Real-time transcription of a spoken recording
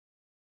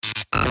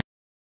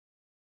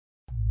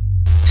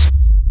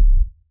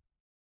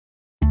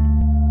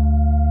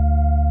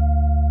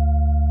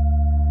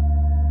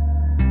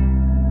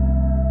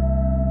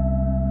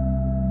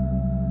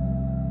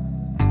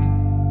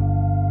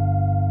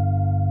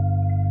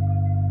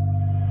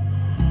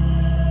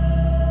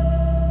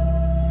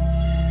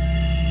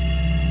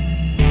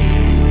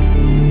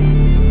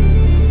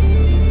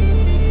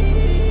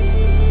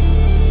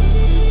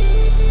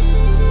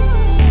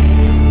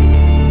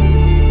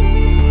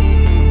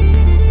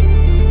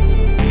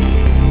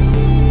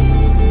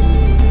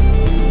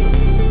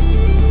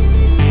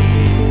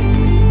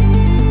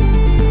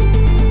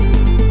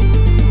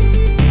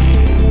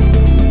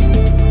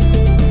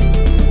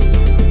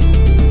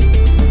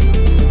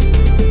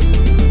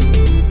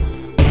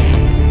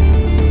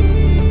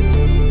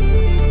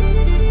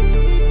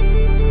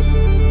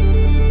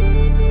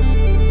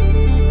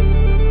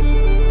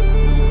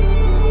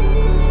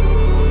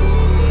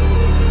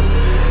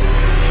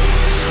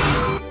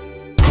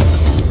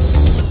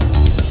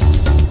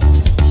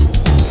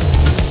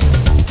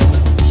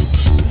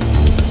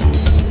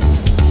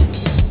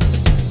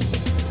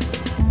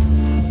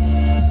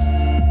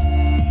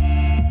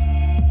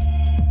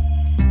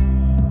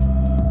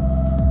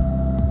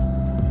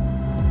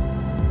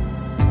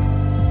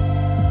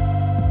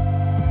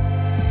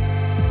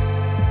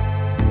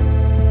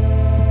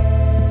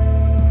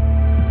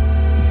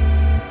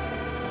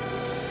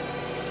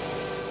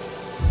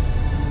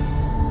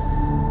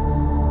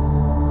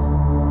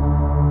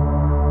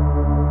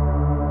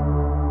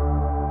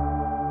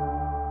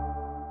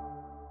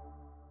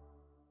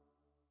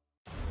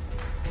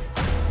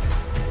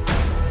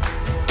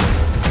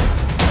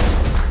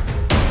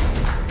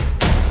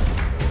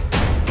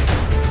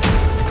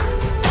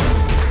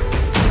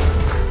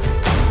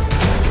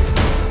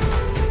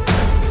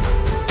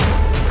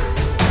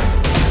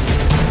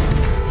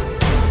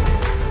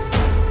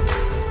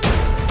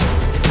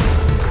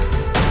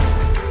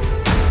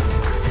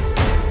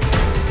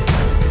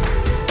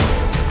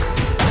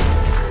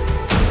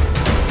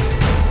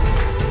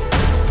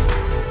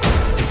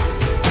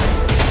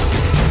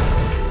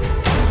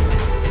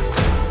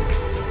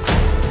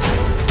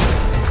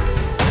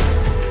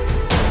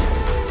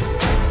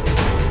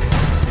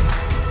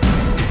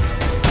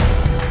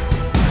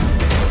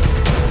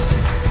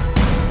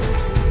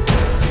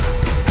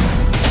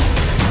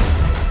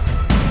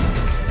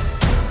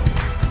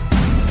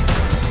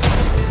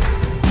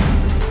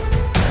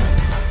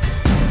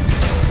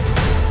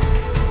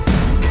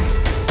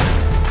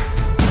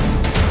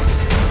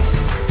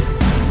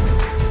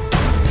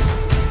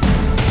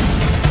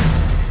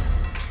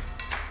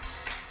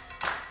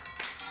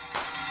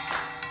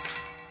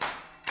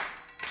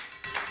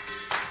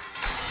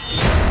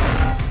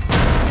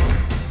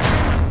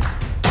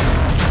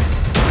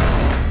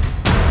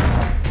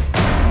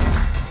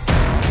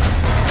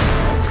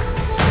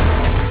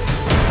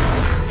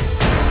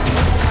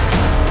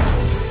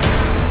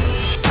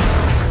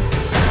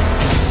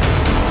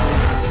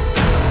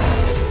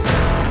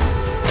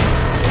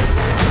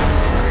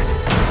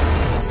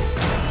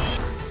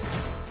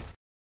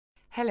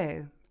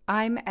Hello,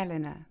 I'm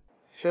Eleanor.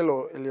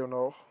 Hello,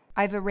 Eleanor.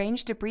 I've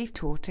arranged a brief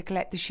tour to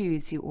collect the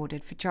shoes you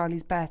ordered for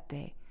Charlie's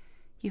birthday.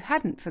 You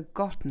hadn't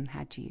forgotten,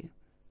 had you?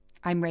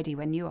 I'm ready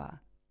when you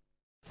are.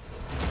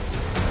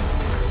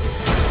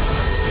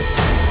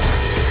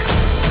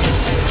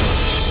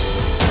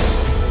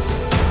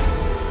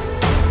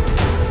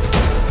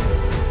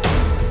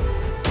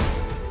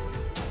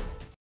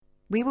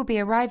 We will be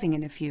arriving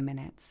in a few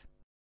minutes.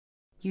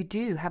 You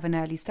do have an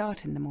early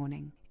start in the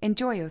morning.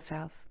 Enjoy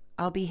yourself.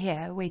 I'll be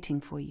here waiting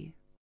for you.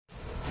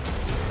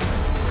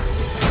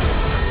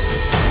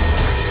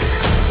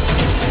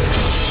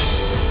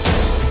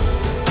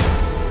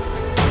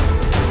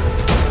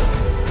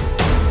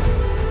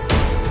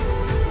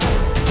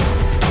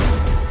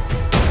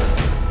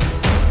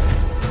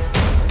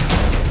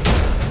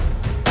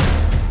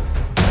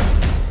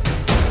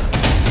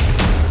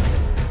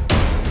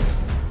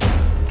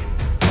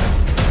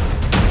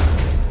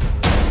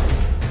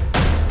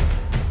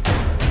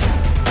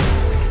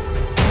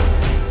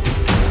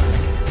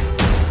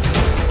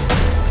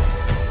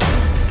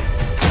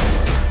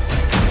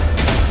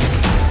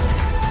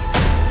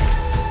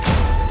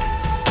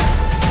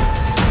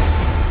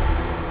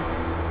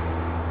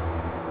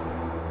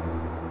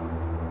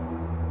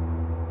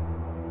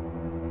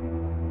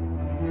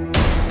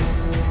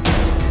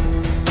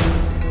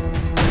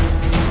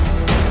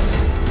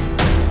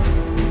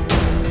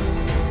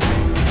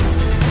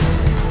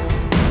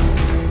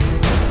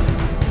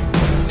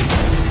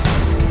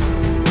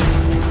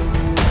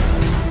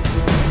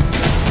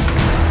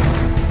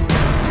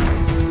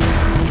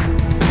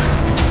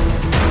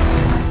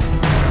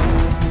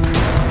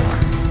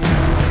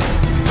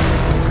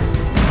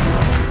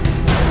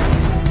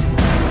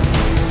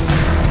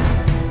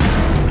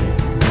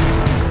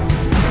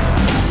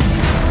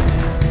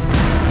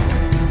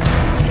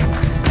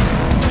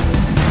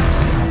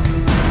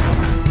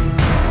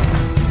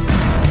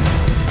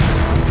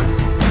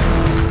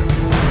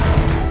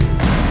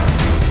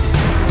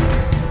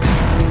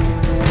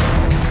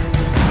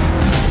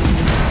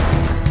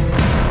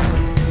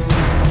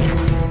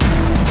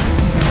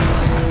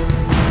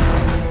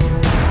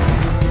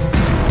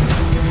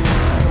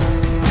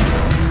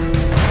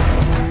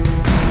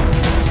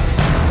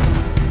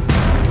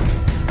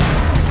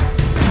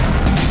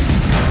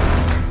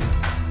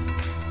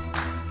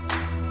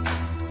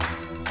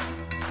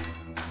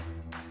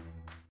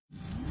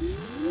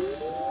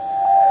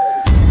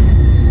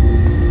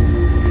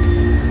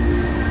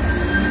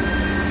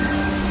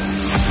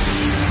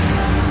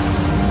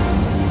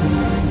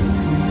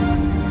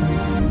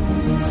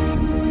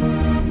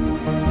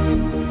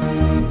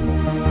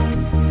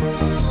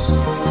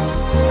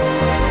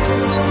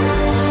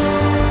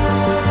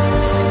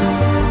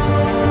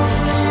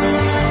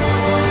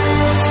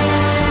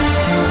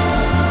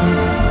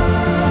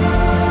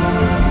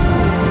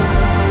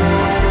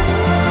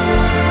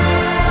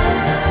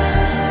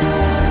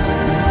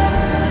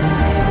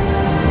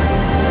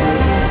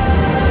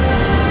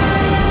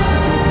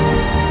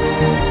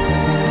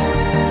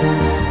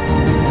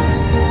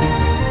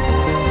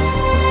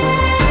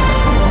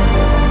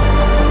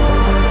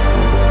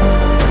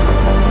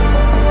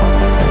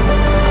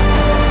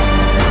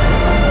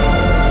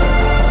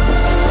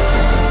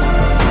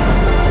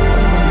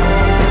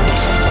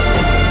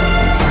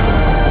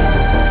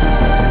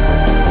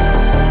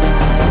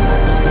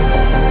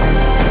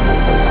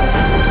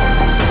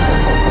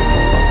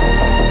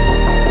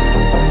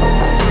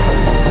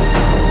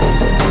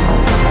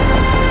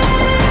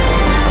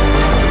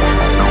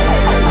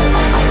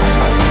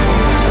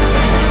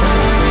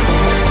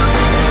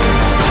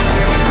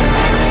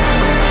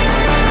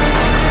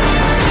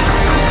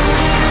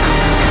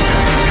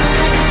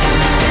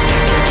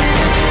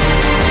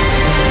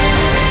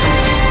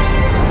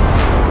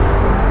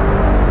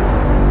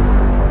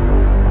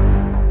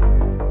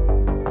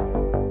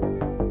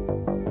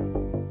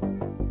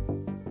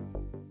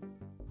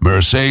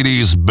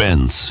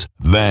 Mercedes-Benz,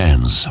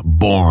 vans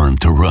born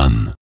to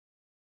run.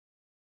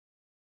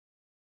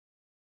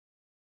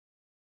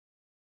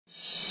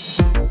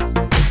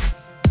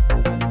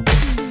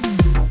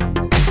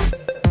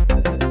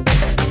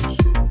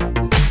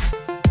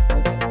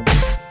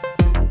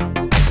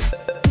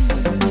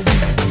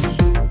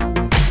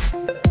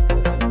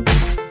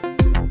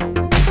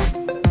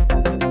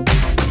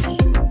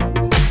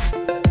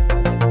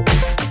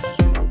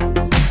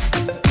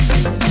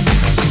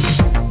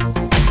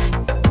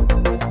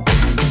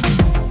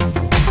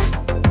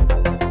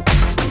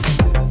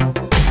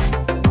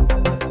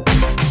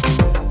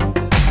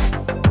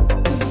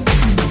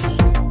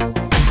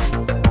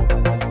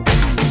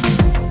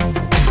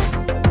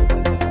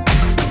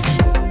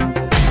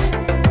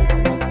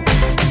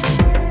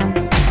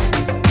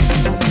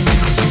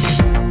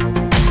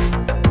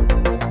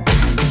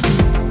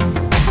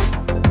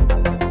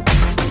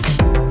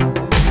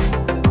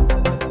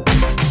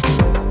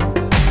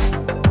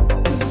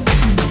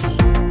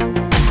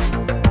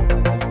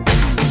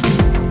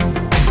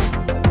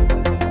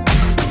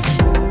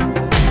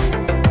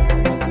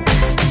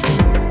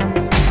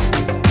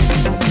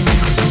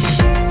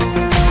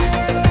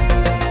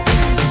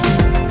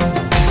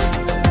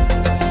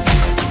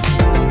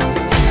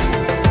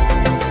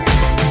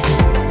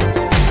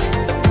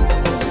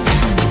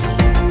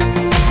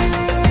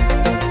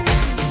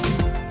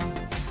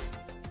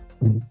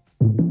 For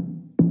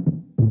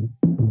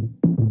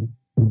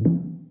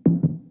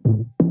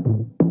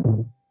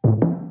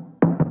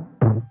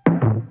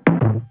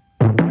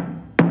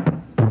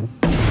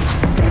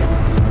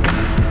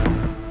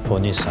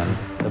Nissan,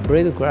 the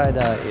Blade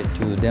Glider is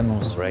to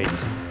demonstrate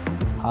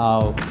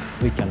how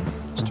we can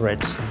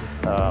stretch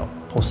the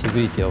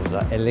possibility of the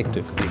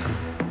electric vehicle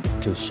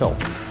to show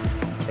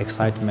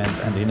excitement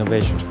and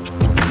innovation.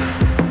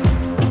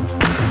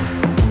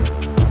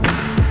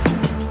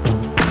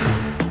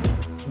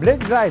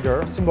 Blade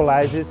Glider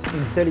symbolizes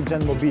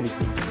intelligent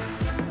mobility.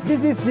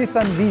 This is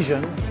Nissan's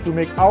vision to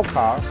make our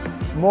cars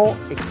more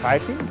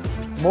exciting,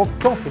 more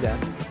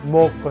confident,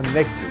 more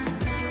connected.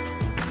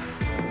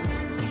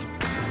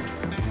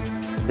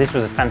 This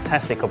was a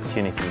fantastic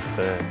opportunity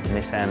for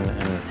Nissan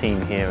and the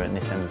team here at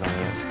Nissan Design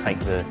Europe to take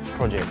the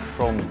project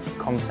from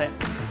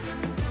concept,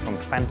 from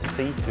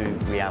fantasy to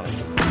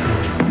reality.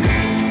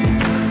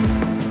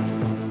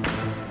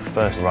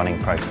 First running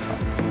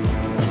prototype.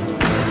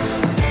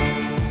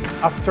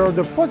 After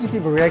the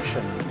positive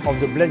reaction of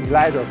the Blade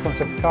Glider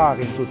concept car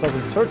in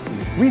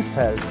 2013, we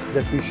felt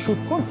that we should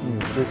continue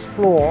to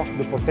explore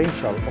the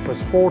potential of a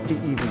sporty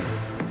EV.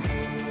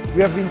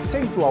 We have been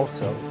saying to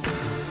ourselves,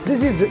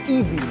 this is the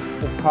EV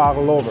for car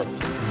lovers.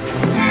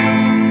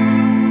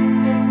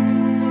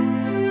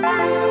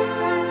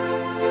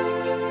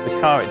 The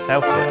car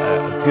itself is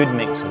a good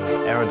mix of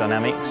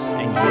aerodynamics,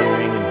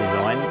 engineering and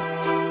design.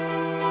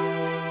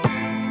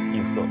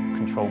 You've got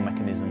control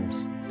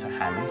mechanisms to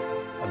hand,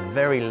 a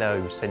very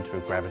low centre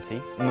of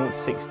gravity, 0 to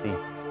 60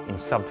 in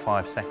sub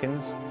 5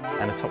 seconds,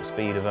 and a top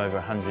speed of over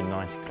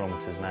 190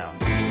 kilometres an hour.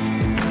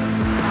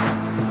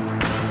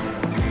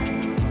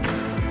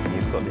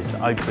 You've got this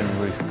open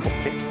roof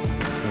cockpit,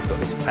 you've got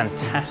this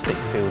fantastic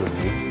field of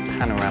view,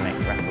 panoramic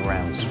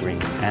wraparound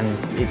screen,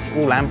 and it's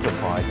all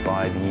amplified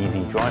by the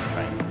EV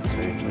drivetrain. So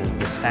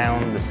the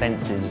sound, the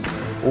senses,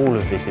 all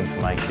of this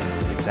information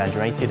is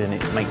exaggerated and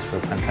it makes for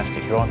a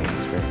fantastic driving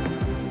experience.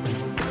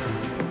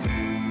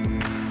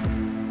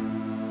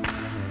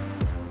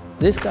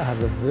 This car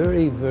has a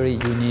very, very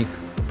unique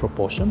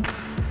proportion,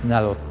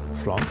 narrow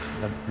front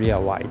and rear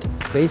wide.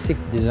 Basic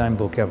design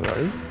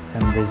vocabulary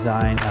and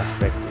design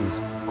aspect is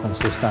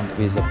consistent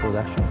with the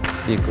production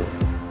vehicle.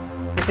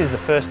 This is the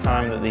first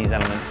time that these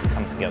elements have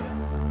come together.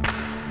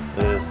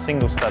 The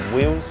single stud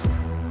wheels,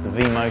 the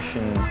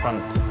V-Motion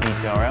front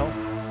DTRL,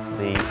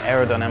 the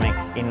aerodynamic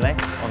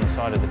inlet on the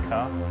side of the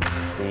car,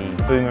 the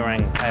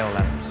boomerang tail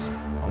lamps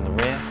on the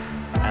rear,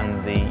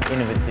 and the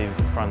innovative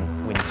front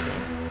windscreen.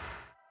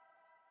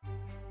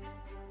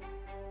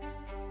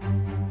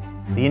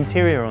 The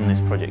interior on this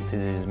project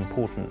is as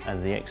important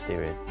as the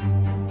exterior.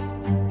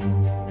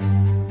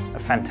 A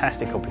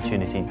fantastic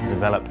opportunity to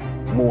develop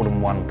more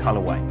than one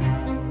colourway.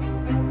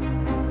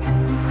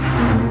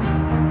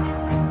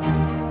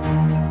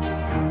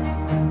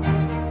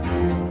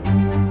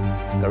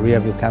 The rear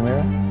view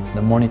camera,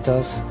 the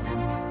monitors,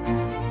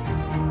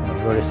 and a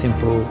very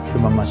simple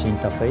human-machine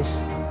interface.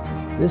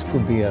 This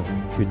could be a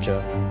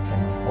future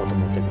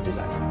automotive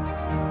design.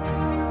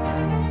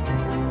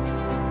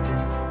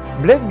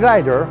 Blade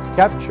Glider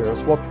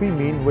captures what we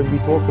mean when we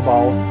talk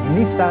about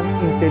Nissan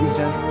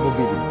Intelligent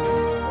Mobility.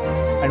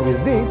 And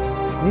with this,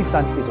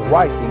 Nissan is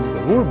writing the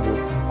rulebook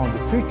on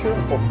the future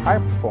of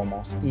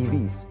high-performance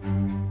EVs.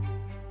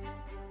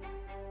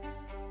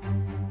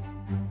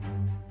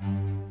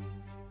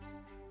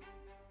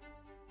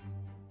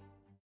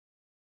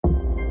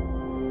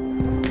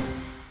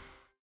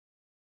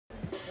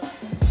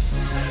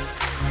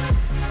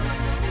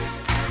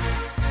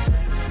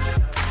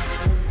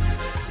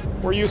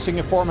 We're using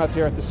a format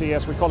here at the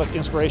CES, we call it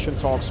Inspiration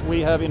Talks.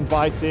 We have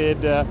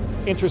invited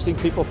interesting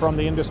people from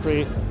the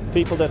industry,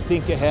 people that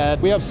think ahead.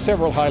 We have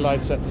several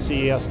highlights at the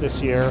CES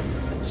this year.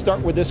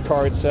 Start with this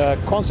car, it's a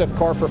concept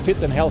car for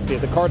fit and healthy,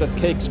 the car that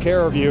takes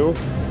care of you.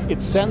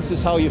 It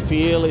senses how you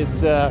feel,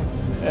 it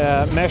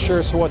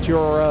measures what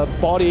your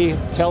body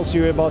tells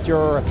you about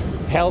your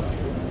health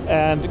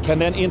and can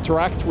then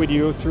interact with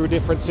you through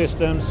different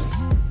systems.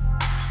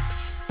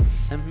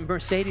 And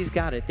Mercedes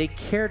got it. They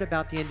cared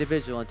about the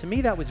individual, and to me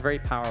that was very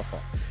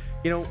powerful.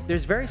 You know,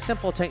 there's very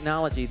simple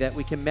technology that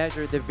we can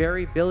measure the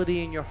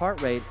variability in your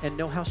heart rate and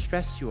know how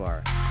stressed you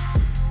are.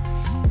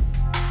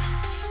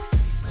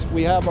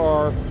 We have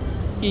our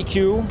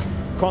EQ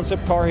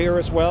concept car here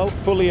as well,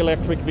 fully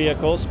electric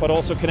vehicles, but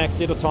also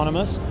connected,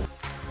 autonomous.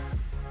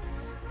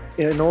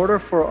 In order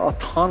for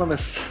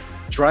autonomous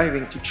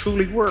driving to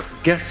truly work,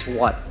 guess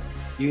what?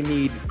 You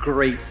need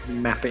great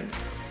mapping.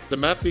 The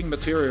mapping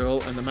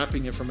material and the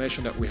mapping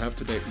information that we have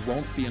today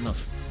won't be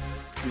enough.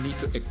 We need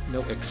to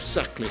know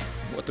exactly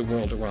what the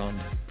world around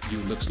you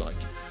looks like.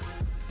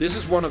 This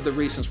is one of the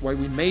reasons why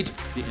we made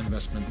the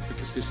investment,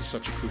 because this is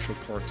such a crucial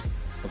part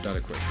of that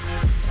equation.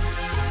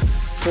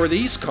 For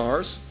these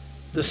cars,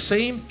 the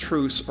same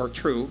truths are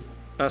true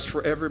as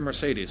for every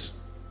Mercedes.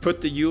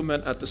 Put the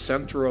human at the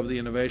center of the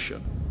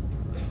innovation.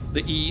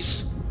 The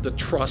ease, the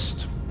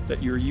trust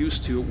that you're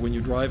used to when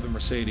you drive a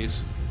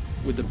Mercedes,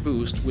 with the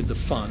boost, with the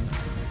fun,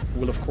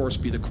 will of course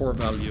be the core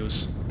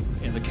values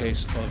in the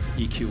case of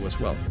EQ as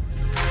well.